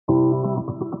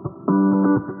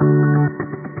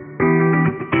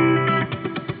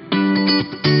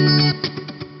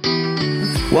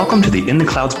Welcome to the In the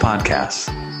Clouds podcast.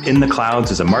 In the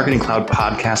Clouds is a marketing cloud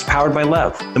podcast powered by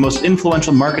Lev, the most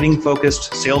influential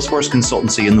marketing-focused Salesforce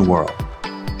consultancy in the world.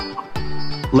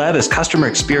 Lev is customer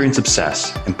experience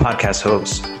obsessed, and podcast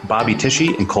hosts Bobby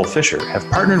Tishy and Cole Fisher have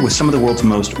partnered with some of the world's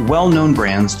most well-known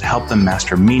brands to help them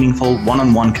master meaningful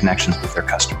one-on-one connections with their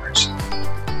customers.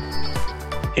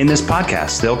 In this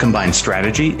podcast, they'll combine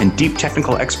strategy and deep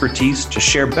technical expertise to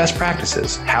share best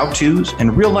practices, how-tos,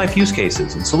 and real-life use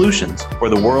cases and solutions for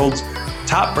the world's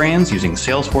top brands using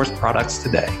Salesforce products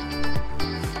today.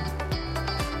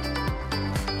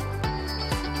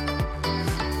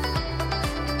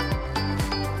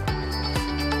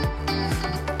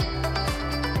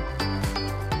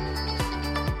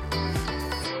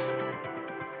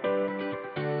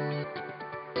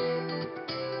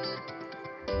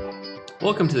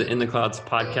 Welcome to the In the Clouds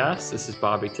podcast. This is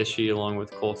Bobby Tishy along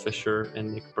with Cole Fisher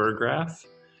and Nick Burgraff.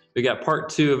 We got part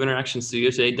 2 of Interaction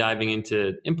Studio today, diving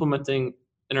into implementing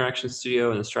Interaction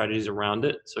Studio and the strategies around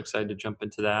it. So excited to jump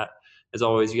into that. As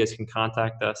always, you guys can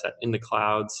contact us at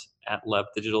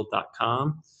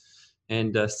intheclouds@levdigital.com.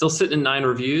 And still sitting in 9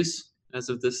 reviews as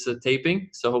of this taping.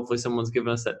 So hopefully someone's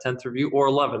given us that 10th review or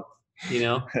 11th, you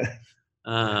know.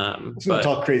 Let's not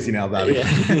talk crazy now about it.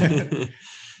 Yeah.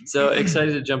 So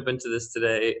excited to jump into this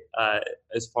today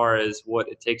as far as what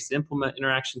it takes to implement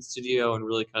Interaction Studio and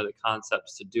really kind of the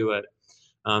concepts to do it.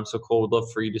 So Cole, would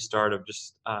love for you to start of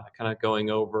just kind of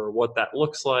going over what that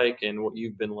looks like and what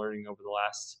you've been learning over the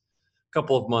last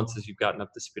couple of months as you've gotten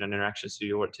up to speed on Interaction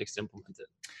Studio, what it takes to implement it.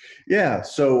 Yeah,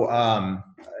 so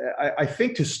I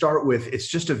think to start with, it's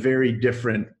just a very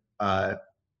different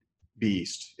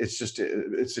beast. It's just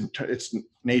its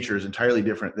nature is entirely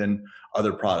different than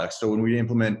other products. So when we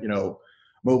implement,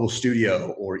 Mobile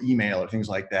Studio or email or things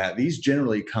like that, these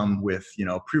generally come with,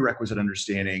 prerequisite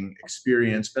understanding,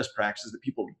 experience, best practices that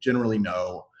people generally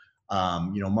know.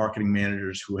 Marketing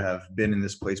managers who have been in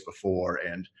this place before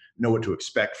and know what to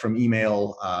expect from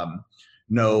email,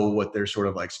 know what their sort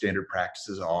of like standard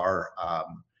practices are.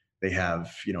 They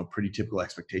have, pretty typical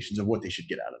expectations of what they should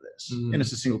get out of this. Mm-hmm. And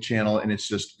it's a single channel and it's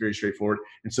just very straightforward.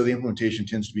 And so the implementation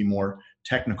tends to be more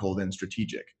technical than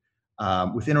strategic.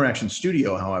 With Interaction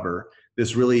Studio, however,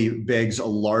 this really begs a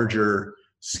larger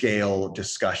scale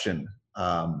discussion.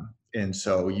 And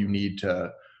so you need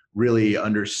to really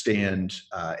understand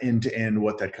end to end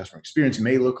what that customer experience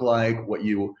may look like, what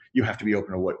you have to be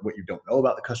open to what you don't know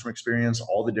about the customer experience,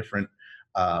 all the different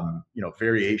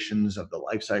variations of the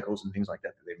life cycles and things like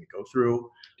that they may go through.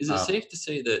 Is it safe to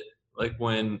say that, like,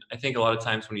 when I think a lot of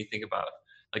times when you think about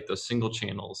like those single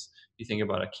channels, you think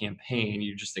about a campaign,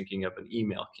 you're just thinking of an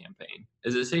email campaign.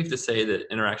 Is it safe to say that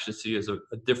Interaction Studio is a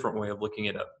different way of looking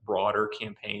at a broader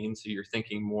campaign? So you're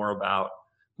thinking more about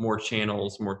more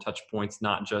channels, more touch points,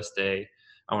 not just I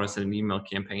want to send an email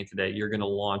campaign today. You're going to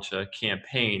launch a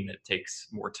campaign that takes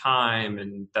more time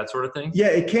and that sort of thing? Yeah,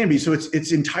 it can be. So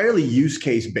it's entirely use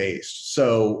case based.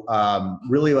 So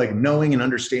really like knowing and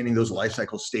understanding those life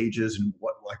cycle stages and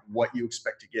what you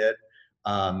expect to get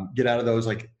out of those,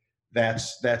 like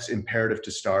that's imperative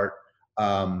to start.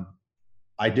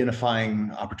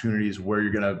 Identifying opportunities where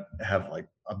you're going to have like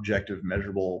objective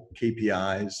measurable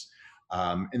KPIs,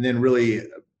 and then really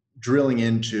drilling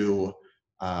into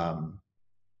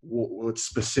what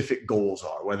specific goals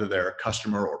are, whether they're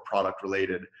customer or product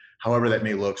related, however that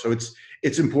may look. So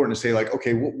it's important to say like,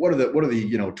 okay, what are the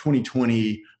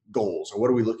 2020 goals, or what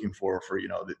are we looking for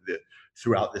the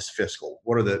throughout this fiscal?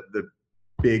 What are the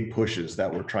big pushes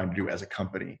that we're trying to do as a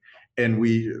company? And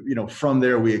we, from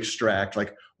there we extract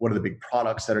like, what are the big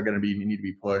products that are going to need to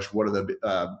be pushed? What are the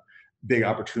big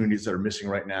opportunities that are missing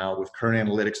right now with current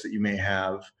analytics that you may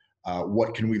have?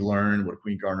 What can we learn? What can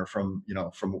we garner from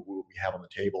what we have on the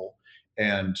table,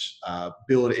 and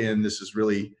build in? This is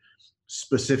really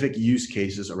specific use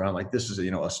cases around, like, this is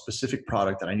a specific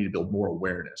product that I need to build more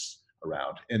awareness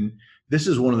around. And this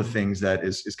is one of the things that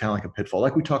is kind of like a pitfall,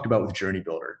 like we talked about with Journey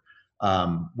Builder,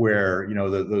 where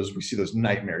those we see those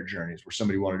nightmare journeys where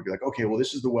somebody wanted to be like, okay, well,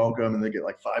 this is the welcome, and they get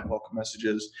like 5 welcome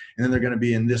messages, and then they're going to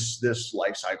be in this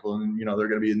life cycle, and they're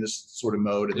going to be in this sort of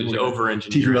mode, and then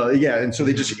over-engineer. Yeah, and so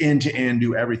they just end to end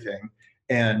do everything.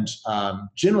 And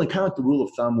generally, kind of like the rule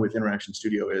of thumb with Interaction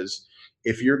Studio is,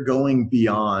 if you're going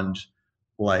beyond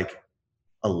like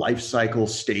a life cycle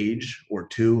stage or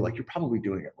 2, like, you're probably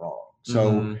doing it wrong.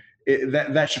 So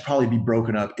that should probably be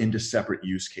broken up into separate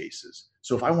use cases.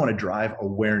 So if I want to drive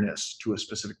awareness to a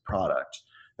specific product,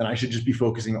 then I should just be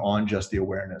focusing on just the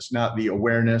awareness, not the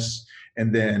awareness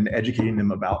and then educating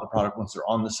them about the product once they're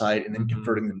on the site and then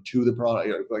converting them to the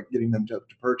product, like getting them to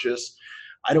purchase.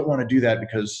 I don't want to do that,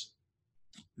 because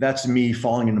that's me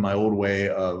falling into my old way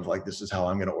of like, this is how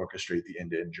I'm going to orchestrate the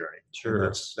end-to-end journey. Sure.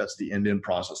 And that's the end-to-end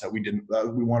process that we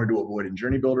wanted to avoid in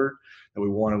Journey Builder, that we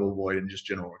want to avoid in just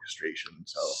general orchestration.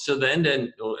 So the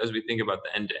end-to-end, as we think about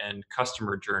the end-to-end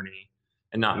customer journey,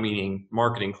 and not meaning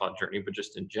Marketing Cloud journey, but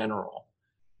just in general,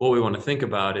 what we want to think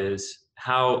about is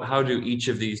how do each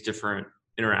of these different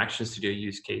Interaction Studio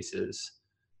use cases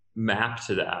map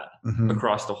to that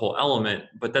across the whole element,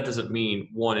 but that doesn't mean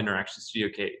one Interaction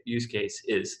Studio use case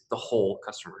is the whole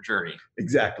customer journey.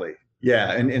 Exactly.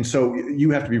 Yeah. And so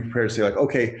you have to be prepared to say like,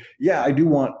 okay, yeah, I do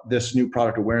want this new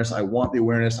product awareness. I want the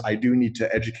awareness. I do need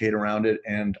to educate around it.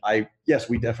 And yes,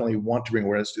 we definitely want to bring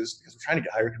awareness to this because we're trying to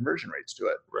get higher conversion rates to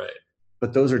it. Right.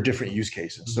 But those are different use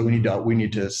cases. So we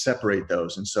need to separate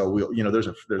those. And so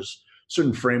there's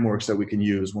certain frameworks that we can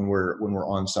use when we're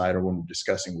on site or when we're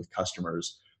discussing with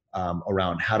customers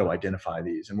around how to identify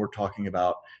these. And we're talking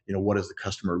about, what is the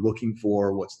customer looking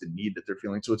for? What's the need that they're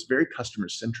feeling? So it's very customer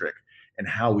centric and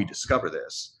how we discover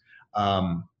this.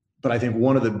 But I think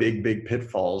one of the big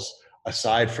pitfalls,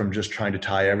 aside from just trying to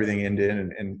tie everything in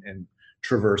and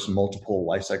traverse multiple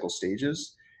lifecycle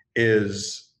stages,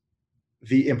 is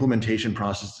the implementation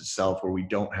process itself, where we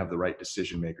don't have the right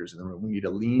decision makers in the room. We need a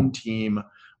lean team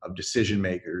of decision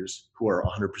makers who are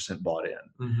 100% bought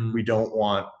in. We don't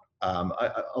want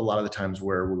a lot of the times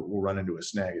where we'll run into a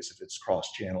snag is if it's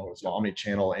cross-channel or it's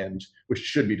omni-channel, and which it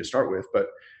should be to start with, but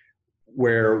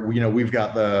where we've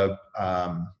got the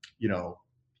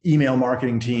email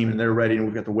marketing team and they're ready, and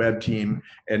we've got the web team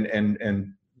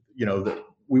and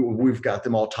we've got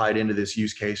them all tied into this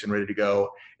use case and ready to go.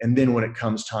 And then when it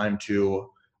comes time to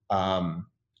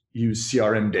use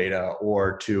CRM data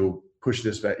or to push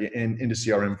this into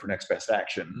CRM for next best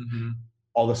action,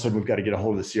 all of a sudden we've got to get a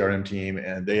hold of the CRM team,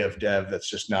 and they have dev that's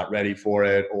just not ready for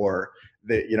it, or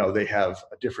they have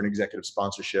a different executive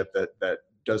sponsorship that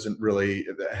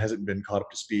hasn't been caught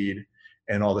up to speed,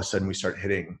 and all of a sudden we start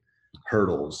hitting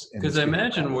hurdles. Because I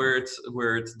imagine where it's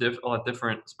a lot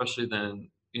different, especially than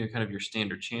kind of your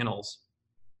standard channels,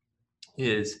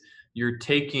 is you're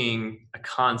taking a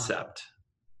concept.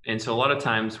 And so a lot of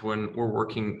times when we're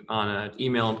working on an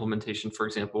email implementation, for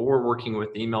example, we're working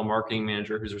with the email marketing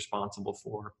manager who's responsible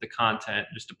for the content,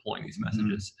 just deploying these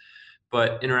messages.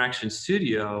 But Interaction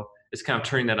Studio is kind of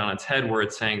turning that on its head, where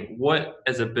it's saying, what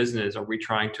as a business are we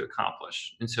trying to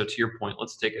accomplish? And so to your point,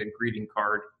 let's take a greeting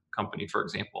card company, for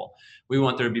example. We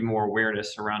want there to be more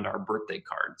awareness around our birthday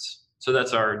cards. So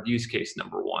that's our use case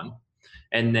number one.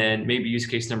 And then maybe use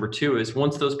case number two is,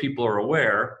 once those people are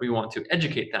aware, we want to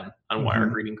educate them on why our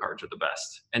greeting cards are the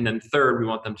best. And then third, we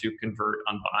want them to convert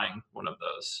on buying one of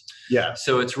those. Yeah.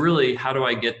 So it's really, how do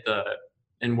I get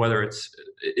and whether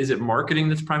is it marketing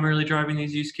that's primarily driving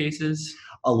these use cases?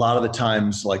 A lot of the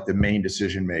times, like, the main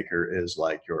decision maker is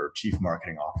like your chief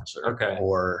marketing officer. Okay.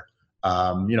 Or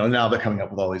now they're coming up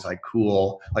with all these like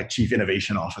cool, like chief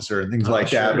innovation officer and things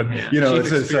like that. But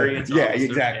chief experience officer,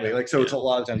 exactly. Yeah. Like, so it's a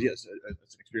lot of times, yes,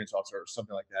 it's an experience officer or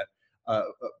something like that.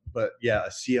 But yeah, a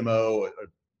CMO, a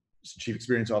chief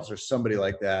experience officer, somebody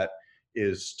like that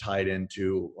is tied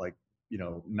into, like,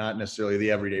 not necessarily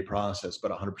the everyday process,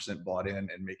 but 100% bought in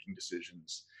and making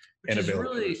decisions.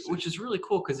 Which is really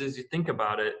cool, because as you think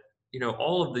about it,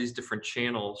 all of these different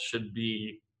channels should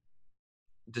be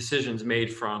decisions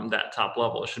made from that top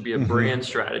level. It should be a brand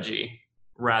strategy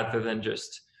rather than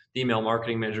just the email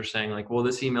marketing manager saying like, well,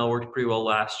 this email worked pretty well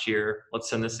last year, let's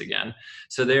send this again.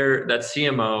 So that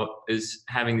CMO is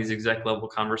having these exec level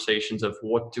conversations of,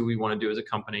 what do we want to do as a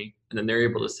company? And then they're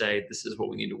able to say, this is what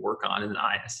we need to work on. And then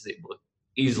IS is able to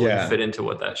easily fit into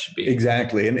what that should be.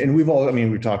 Exactly. And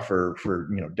we've talked for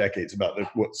decades about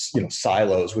what's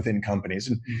silos within companies,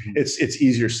 and it's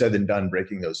easier said than done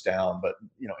breaking those down. But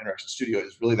Interaction Studio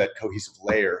is really that cohesive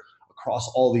layer across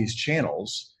all these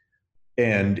channels,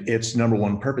 and its number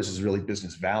one purpose is really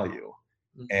business value.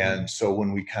 And so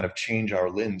when we kind of change our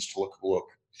lens to look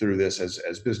through this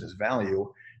as business value,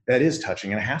 that is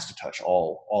touching, and it has to touch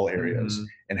all areas.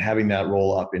 And having that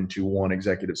roll up into one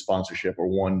executive sponsorship or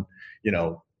one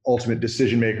ultimate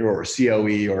decision maker or a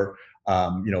COE or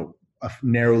a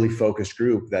narrowly focused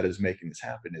group that is making this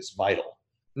happen is vital.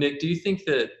 Nick, do you think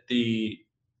that the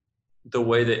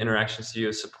way that Interaction Studio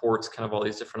supports kind of all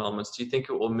these different elements, do you think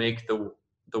it will make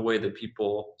the way that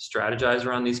people strategize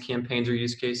around these campaigns or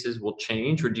use cases will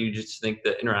change, or do you just think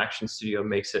that Interaction Studio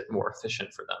makes it more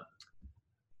efficient for them?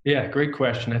 Yeah, great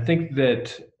question. I think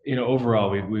that,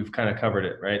 overall we've kind of covered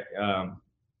it, right?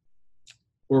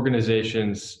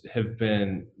 Organizations have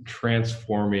been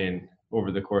transforming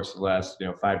over the course of the last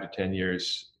 5 to 10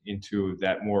 years into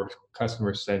that more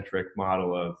customer-centric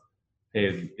model of,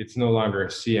 hey, it's no longer a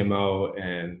CMO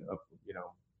and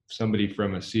somebody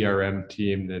from a CRM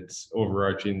team that's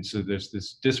overarching. So there's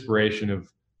this disparation of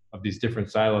these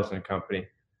different silos in a company.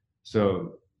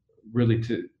 So really,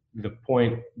 to the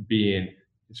point being,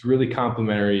 it's really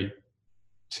complementary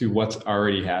to what's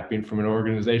already happening from an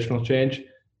organizational change.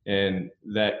 And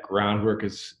that groundwork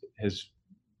has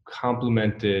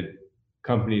complemented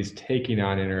companies taking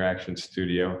on Interaction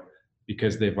Studio,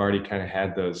 because they've already kind of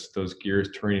had those gears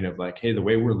turning of like, hey, the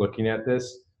way we're looking at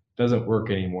this doesn't work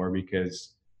anymore,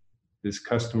 because this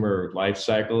customer life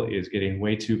cycle is getting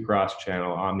way too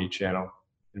cross-channel, omni-channel,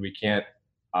 and we can't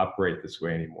operate this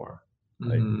way anymore.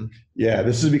 Yeah,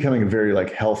 this is becoming a very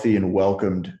like healthy and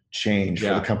welcomed change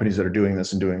for the companies that are doing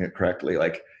this and doing it correctly.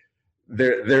 Like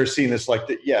they're seeing this like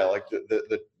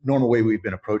the normal way we've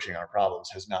been approaching our problems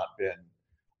has not been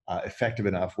effective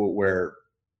enough, where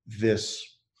this,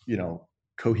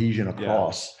 cohesion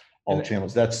across all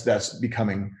channels, that's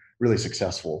becoming really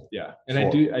successful. Yeah. And I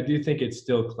do think it's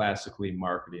still classically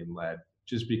marketing led,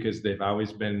 just because they've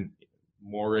always been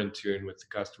more in tune with the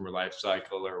customer life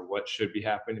cycle or what should be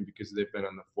happening, because they've been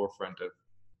on the forefront of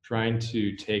trying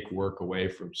to take work away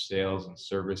from sales and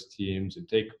service teams and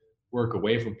take work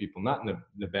away from people, not in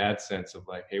the bad sense of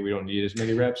like, hey, we don't need as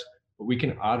many reps, but we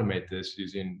can automate this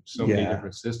using so many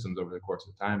different systems over the course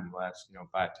of time in the last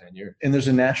 5-10 years. And there's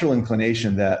a natural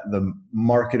inclination that the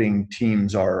marketing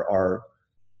teams are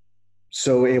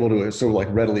so able to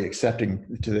readily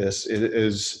accepting to this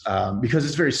is because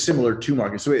it's very similar to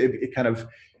marketing. So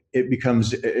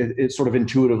it sort of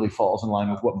intuitively falls in line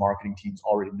with what marketing teams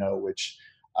already know, which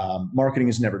marketing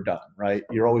is never done, right?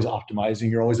 You're always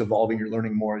optimizing, you're always evolving, you're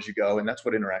learning more as you go. And that's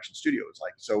what Interaction Studio is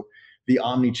like. So the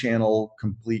omni-channel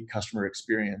complete customer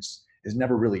experience is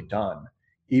never really done.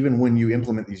 Even when you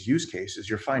implement these use cases,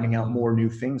 you're finding out more new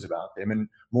things about them and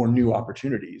more new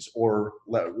opportunities or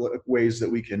ways that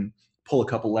we can pull a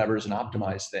couple levers and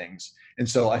optimize things. And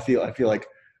so I feel like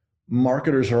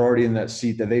marketers are already in that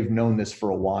seat, that they've known this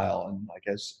for a while. And like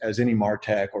as any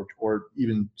MarTech or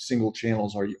even single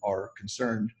channels are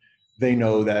concerned, they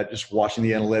know that just watching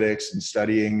the analytics and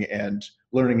studying and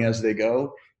learning as they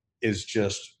go is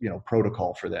just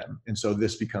protocol for them. And so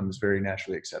this becomes very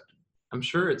naturally accepted. I'm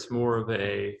sure it's more of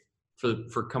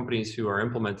for companies who are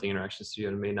implementing Interaction Studio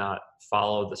and may not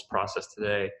follow this process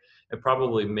today, it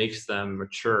probably makes them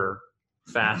mature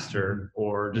faster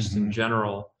or just in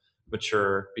general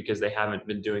mature, because they haven't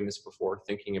been doing this before,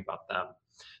 thinking about them.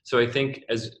 So I think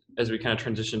as we kind of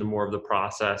transition to more of the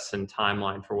process and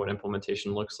timeline for what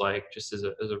implementation looks like, just as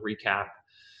a recap.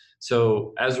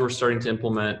 So as we're starting to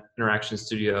implement Interaction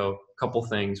Studio, a couple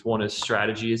things. One is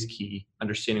strategy is key,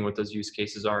 understanding what those use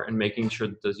cases are and making sure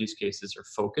that those use cases are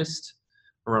focused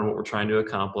around what we're trying to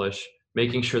accomplish,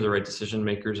 making sure the right decision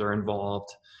makers are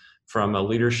involved from a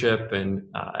leadership, and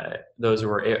those who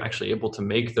are actually able to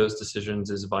make those decisions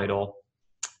is vital.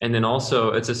 And then also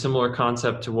it's a similar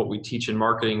concept to what we teach in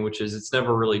marketing, which is it's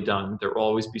never really done. There will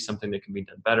always be something that can be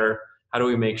done better. How do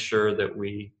we make sure that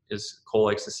we, as Cole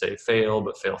likes to say, fail,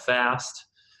 but fail fast,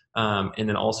 and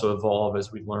then also evolve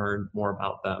as we learn more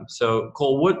about them. So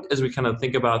Cole, as we kind of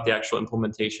think about the actual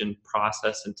implementation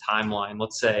process and timeline,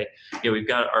 let's say we've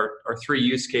got our 3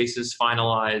 use cases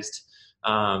finalized,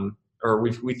 or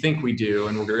we think we do,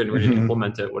 and we're ready to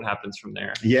implement it. What happens from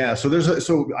there? Yeah, so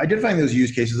so identifying those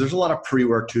use cases, there's a lot of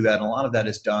pre-work to that, and a lot of that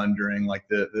is done during like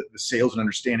the sales and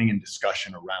understanding and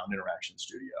discussion around Interaction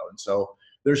Studio. And so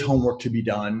there's homework to be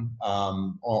done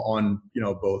on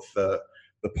both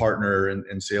the partner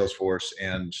and Salesforce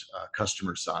and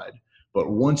customer side.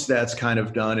 But once that's kind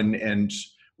of done and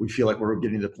we feel like we're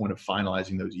getting to the point of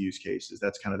finalizing those use cases,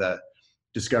 that's kind of that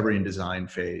discovery and design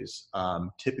phase.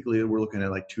 Typically we're looking at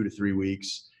like 2 to 3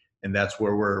 weeks, and that's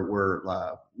where we're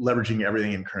leveraging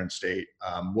everything in current state.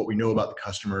 What we know about the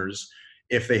customers,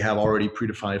 if they have already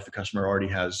predefined, if the customer already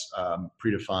has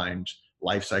predefined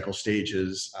life cycle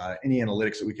stages, any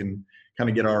analytics that we can kind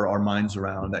of get our minds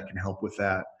around that can help with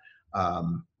that.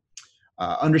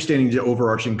 Understanding the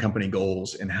overarching company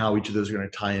goals and how each of those are going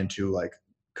to tie into like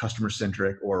customer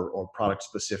centric or product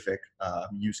specific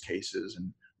use cases,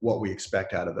 and what we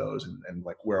expect out of those, and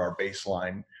like where our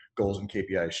baseline goals and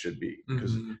KPIs should be,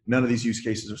 because none of these use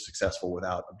cases are successful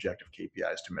without objective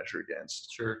KPIs to measure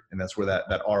against. Sure. And that's where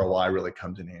that ROI really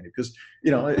comes in handy, because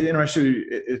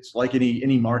it's like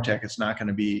any MarTech, it's not going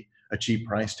to be a cheap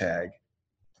price tag.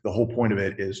 The whole point of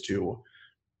it is to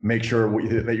make sure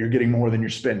that you're getting more than you're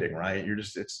spending, right?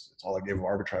 It's all a game of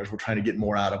arbitrage. We're trying to get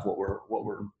more out of what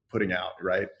we're putting out,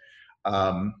 right?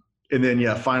 And then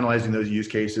finalizing those use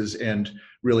cases and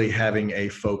really having a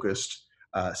focused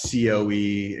COE,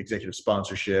 executive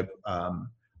sponsorship,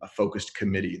 a focused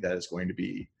committee that is going to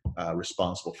be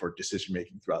responsible for decision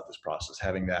making throughout this process.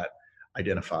 Having that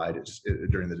identified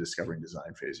during the discovery and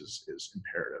design phase is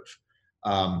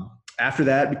imperative. After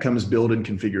that becomes build and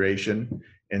configuration.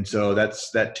 And so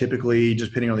that typically,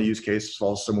 just depending on the use case,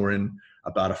 falls somewhere in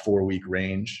about a 4-week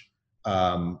range.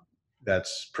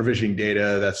 That's provisioning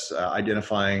data, that's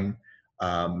identifying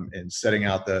and setting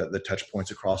out the touch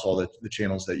points across all the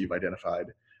channels that you've identified,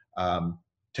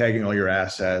 tagging all your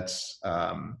assets,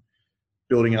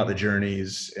 building out the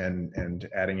journeys, and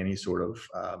adding any sort of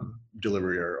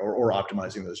delivery or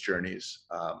optimizing those journeys.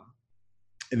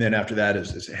 And then after that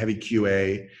is heavy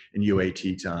QA and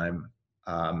UAT time,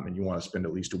 and you want to spend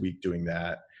at least a week doing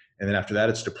that. And then after that,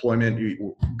 it's deployment.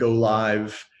 You go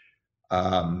live,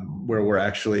 where we're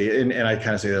actually, and I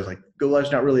kind of say that like go live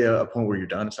is not really a point where you're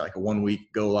done. It's not like a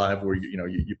 1-week go live where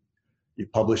you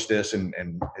publish this and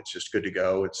it's just good to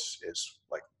go. It's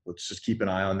like, let's just keep an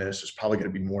eye on this. There's probably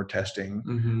going to be more testing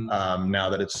now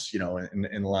that it's in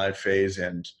the live phase,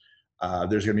 and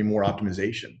there's going to be more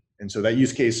optimization. And so that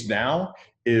use case now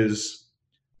is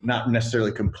not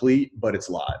necessarily complete, but it's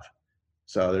live.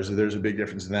 So there's a big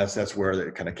difference, and that's where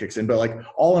it kind of kicks in. But like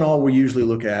all in all, we usually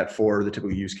look at, for the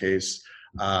typical use case,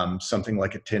 something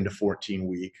like a 10 to 14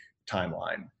 week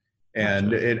timeline.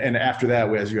 And and after that,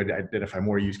 as you identify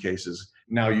more use cases,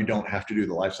 now you don't have to do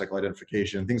the lifecycle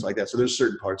identification and things like that. So there's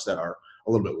certain parts that are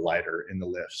a little bit lighter in the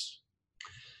lifts.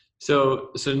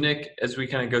 So Nick, as we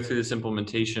kind of go through this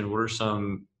implementation, what are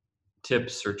some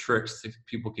tips or tricks that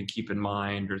people can keep in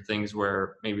mind, or things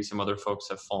where maybe some other folks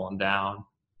have fallen down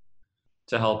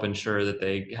to help ensure that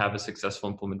they have a successful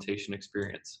implementation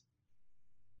experience?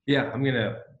 Yeah, I'm going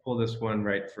to pull this one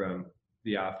right from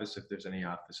The Office. If there's any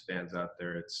Office fans out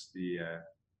there, it's the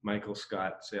Michael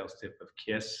Scott sales tip of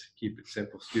KISS. Keep it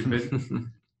simple, stupid.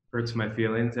 Hurts my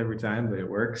feelings every time, but it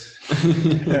works. I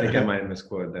think I might have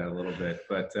misquoted that a little bit,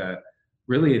 but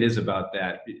really it is about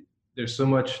that. There's so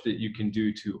much that you can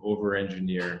do to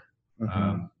over-engineer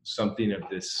something of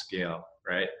this scale,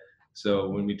 right? So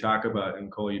when we talk about, and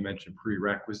Cole, you mentioned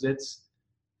prerequisites,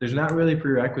 there's not really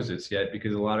prerequisites yet,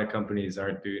 because a lot of companies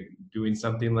aren't doing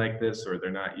something like this, or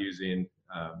they're not using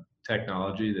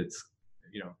technology that's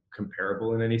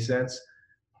comparable in any sense.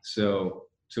 So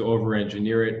to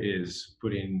over-engineer it is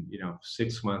putting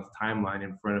 6-month timeline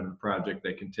in front of a project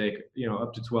that can take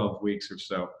up to 12 weeks or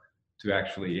so to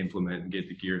actually implement and get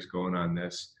the gears going on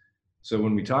this. So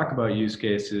when we talk about use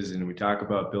cases and we talk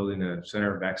about building a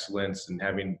center of excellence and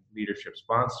having leadership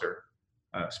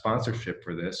sponsorship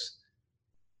for this,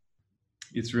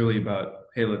 it's really about,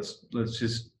 hey, let's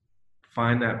just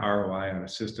find that ROI on a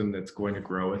system that's going to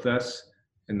grow with us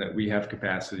and that we have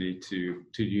capacity to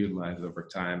utilize over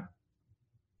time.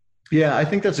 Yeah, I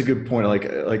think that's a good point. Like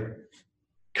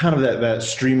kind of that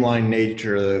streamlined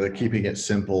nature, the keeping it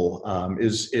simple,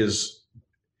 is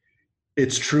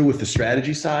it's true with the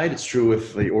strategy side, it's true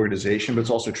with the organization, but it's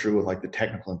also true with like the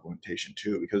technical implementation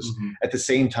too. Because at the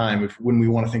same time, when we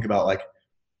want to think about like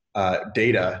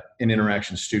data in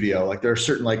Interaction Studio, like there are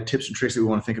certain like tips and tricks that we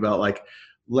want to think about. Like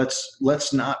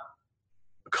let's not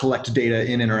collect data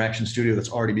in Interaction Studio that's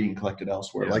already being collected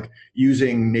elsewhere. Yeah. Like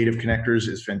using native connectors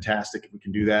is fantastic if we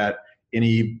can do that.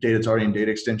 Any data that's already in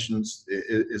data extensions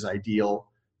is ideal.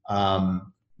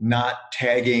 Not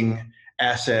tagging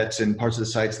assets and parts of the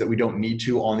sites that we don't need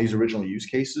to on these original use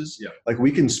cases. Yeah. Like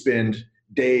we can spend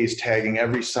days tagging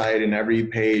every site and every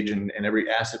page and every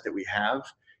asset that we have,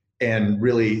 and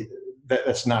really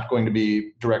that's not going to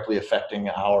be directly affecting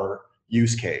our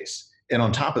use case. And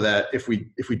on top of that, if we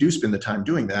do spend the time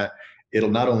doing that, it'll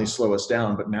not only slow us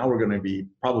down, but now we're going to be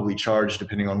probably charged,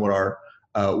 depending on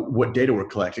what data we're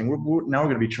collecting. Now we're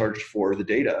going to be charged for the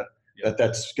data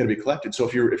that's going to be collected. So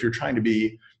if you're trying to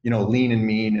be lean and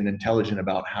mean and intelligent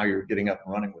about how you're getting up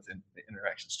and running within the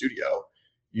Interaction Studio,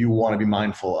 you want to be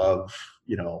mindful of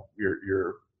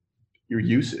your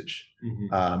usage.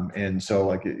 And so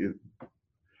like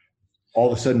all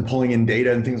of a sudden pulling in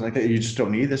data and things like that, you just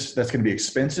don't need this. That's going to be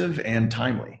expensive and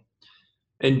timely.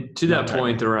 And to that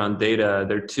point around data,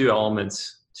 there are two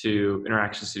elements to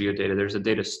Interaction Studio data. There's a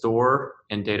data store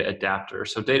and data adapter.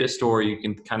 So data store, you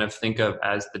can kind of think of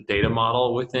as the data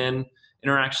model within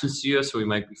Interaction Studio. So we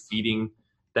might be feeding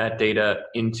that data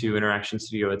into Interaction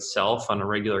Studio itself on a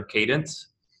regular cadence.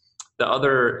 The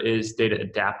other is data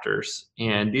adapters.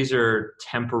 And these are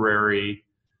temporary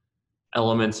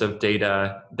elements of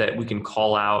data that we can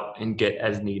call out and get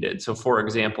as needed. So for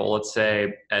example, let's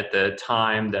say at the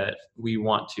time that we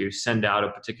want to send out a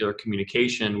particular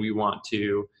communication, we want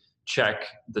to check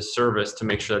the service to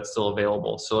make sure that's still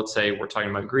available. So let's say we're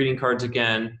talking about greeting cards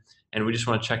again, And we just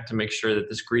want to check to make sure that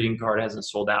this greeting card hasn't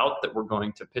sold out that we're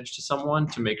going to pitch to someone,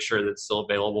 to make sure that it's still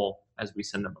available as we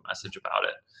send them a message about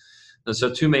it. And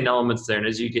so 2 main elements there. And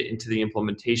as you get into the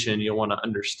implementation, you'll want to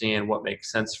understand what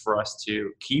makes sense for us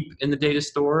to keep in the data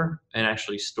store and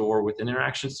actually store within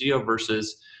Interaction Studio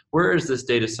versus where is this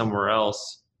data somewhere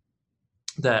else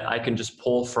that I can just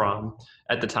pull from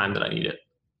at the time that I need it.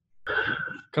 A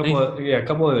couple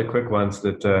of the quick ones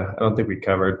that I don't think we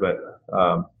covered, but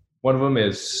one of them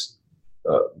is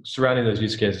surrounding those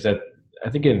use cases. That I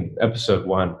think in episode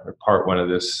 1 or part 1 of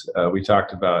this, we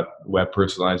talked about web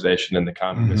personalization and the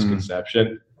common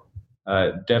misconception.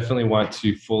 Definitely want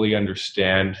to fully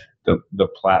understand the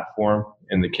platform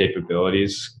and the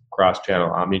capabilities,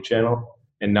 cross-channel, omni-channel,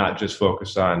 and not just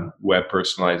focus on web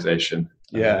personalization.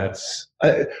 Yeah,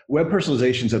 web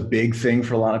personalization is a big thing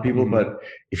for a lot of people, but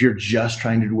if you're just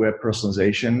trying to do web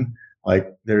personalization,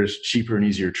 like there's cheaper and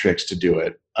easier tricks to do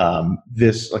it.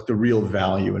 This, like the real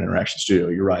value in Interaction Studio,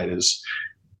 you're right, is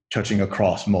touching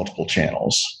across multiple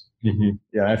channels.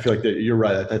 Yeah, I feel like that you're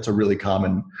right. That's a really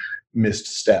common missed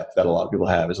step that a lot of people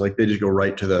have, is like they just go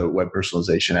right to the web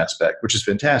personalization aspect, which is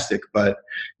fantastic, but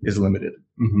is limited.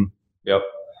 Yep.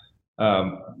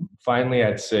 Finally,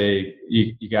 I'd say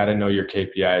you got to know your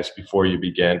KPIs before you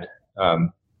begin.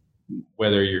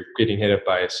 Whether you're getting hit up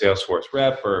by a Salesforce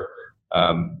rep or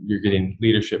you're getting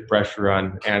leadership pressure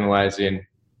on analyzing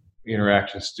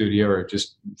Interaction Studio, or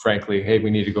just frankly, hey, we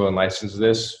need to go and license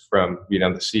this from the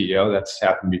CEO. That's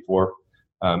happened before.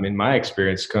 In my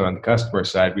experience, on the customer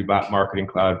side, we bought Marketing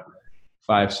Cloud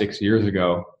 5-6 years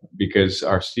ago because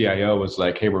our CIO was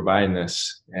like, hey, we're buying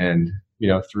this, and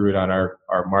threw it on our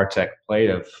MarTech plate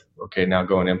of, okay, now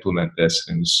go and implement this.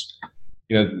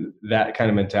 And that kind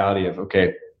of mentality of,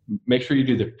 okay, make sure you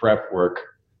do the prep work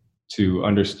to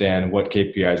understand what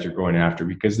KPIs you're going after,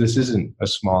 because this isn't a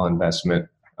small investment.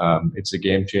 It's a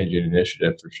game-changing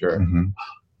initiative for sure.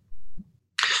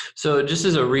 So just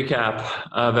as a recap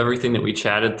of everything that we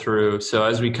chatted through, so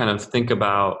as we kind of think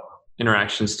about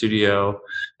Interaction Studio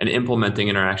and implementing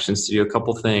Interaction Studio, a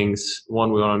couple things.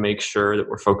 One, we want to make sure that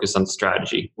we're focused on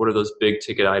strategy. What are those big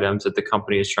ticket items that the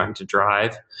company is trying to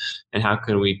drive, and how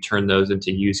can we turn those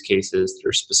into use cases that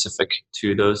are specific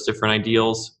to those different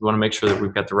ideals? We want to make sure that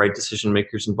we've got the right decision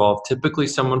makers involved, typically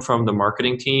someone from the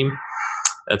marketing team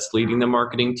that's leading the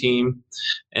marketing team.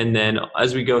 And then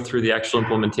as we go through the actual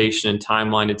implementation and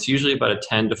timeline, it's usually about a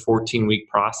 10 to 14 week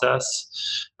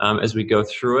process as we go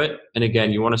through it. And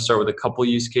again, you want to start with a couple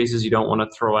use cases. You don't want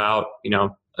to throw out,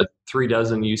 3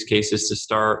 dozen use cases to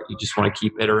start. You just want to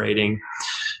keep iterating.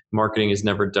 Marketing is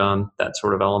never done, that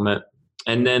sort of element.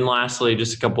 And then lastly,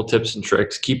 just a couple tips and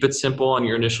tricks. Keep it simple on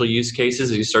your initial use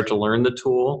cases as you start to learn the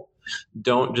tool.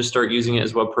 Don't just start using it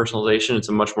as web personalization. It's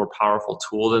a much more powerful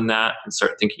tool than that, and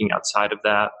start thinking outside of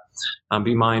that.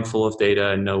 Be mindful of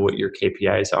data and know what your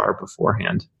KPIs are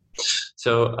beforehand.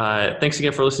 So thanks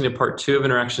again for listening to part 2 of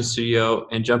Interaction Studio,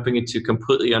 and jumping into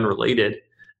completely unrelated,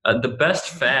 the best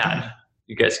fad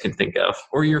you guys can think of,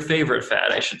 or your favorite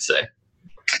fad, I should say.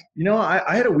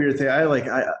 I had a weird thing.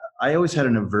 I always had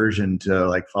an aversion to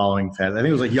like following fads. I think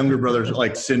it was like younger brothers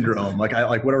like syndrome. Like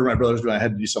whatever my brothers doing, I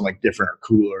had to do something like different or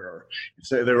cooler. Or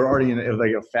so they were already in it,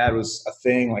 like a fad was a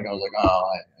thing. Like I was like,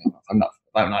 I'm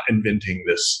not inventing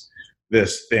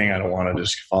this thing. I don't want to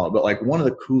just follow. But like one of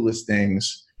the coolest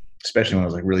things, especially when I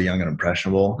was like really young and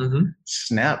impressionable,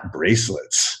 Snap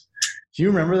bracelets. Do you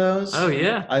remember those? Oh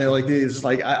yeah. I like these.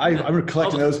 Like I remember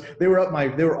collecting those. They were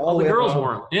all the girls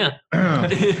wore them. Yeah. I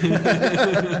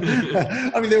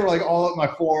mean, they were like all up my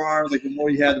forearms. Like the more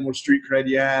you had, the more street cred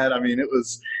you had. I mean, it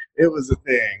was a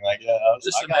thing. Like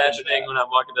just imagining when I'm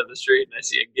walking down the street and I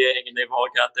see a gang and they've all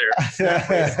got their.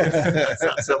 That's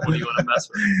not someone you want to mess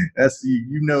with. That's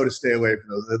to stay away from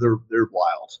those. They're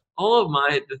wild. All of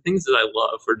the things that I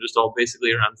love are just all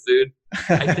basically around food.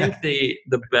 I think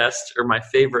the best, or my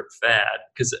favorite fad,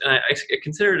 because I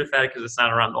consider it a fad because it's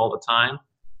not around all the time,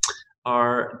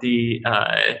 are the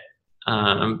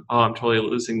I'm totally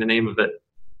losing the name of it.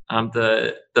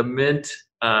 The mint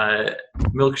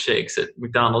milkshakes at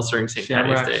McDonald's during St.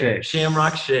 Patty's Day.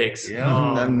 Shamrock shakes.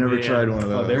 Yeah, I've never tried one of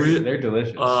those. They're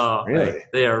delicious. Really?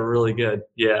 They are really good.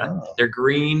 Yeah, they're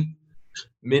green,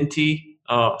 minty.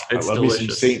 Oh, it's I love delicious. Me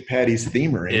some St. Patty's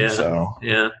themery. Yeah. So.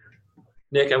 Yeah.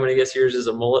 Nick, I'm going to guess yours is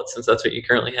a mullet, since that's what you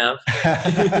currently have.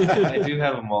 I do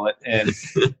have a mullet, and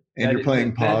you're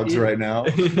playing Pogs right now.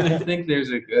 I think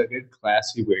there's a good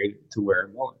classy way to wear a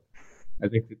mullet. I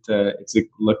think that it's a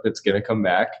look that's going to come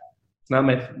back. It's not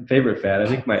my favorite fad. I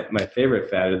think my favorite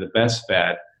fad, or the best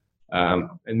fad, and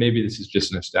maybe this is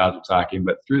just nostalgia talking,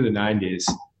 but through the 90s,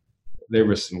 there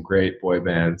were some great boy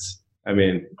bands. I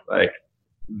mean, like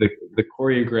the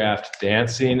choreographed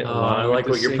dancing. I like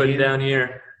what you're putting down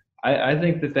here. I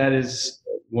think that is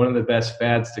one of the best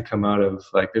fads to come out of,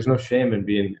 like, there's no shame in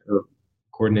being a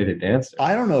coordinated dancer.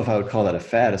 I don't know if I would call that a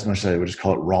fad as much as I would just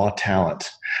call it raw talent.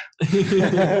 So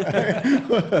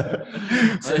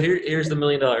here's the $1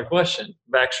 million question.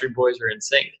 Backstreet Boys or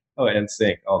NSYNC? Oh,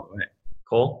 NSYNC all the way.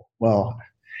 Cole? Well,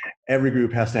 every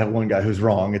group has to have one guy who's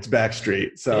wrong. It's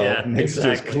Backstreet. So Yeah, Nick's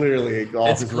exactly. just clearly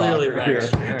off his clearly rocker here.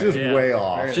 Backstreet. Just Yeah. way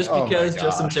off. Just Oh my because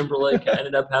Justin gosh. Timberlake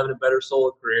ended up having a better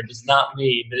solo career does not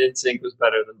mean that NSYNC was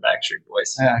better than Backstreet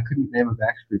Boys. I couldn't name a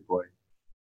Backstreet Boy.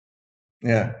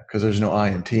 Yeah, because there's no I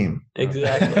in team.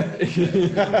 Exactly.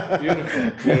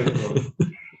 Beautiful.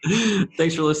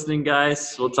 Thanks for listening,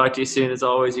 guys. We'll talk to you soon. As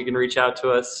always, you can reach out to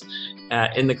us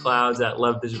at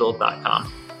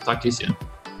intheclouds@lovedigital.com. Talk to you soon.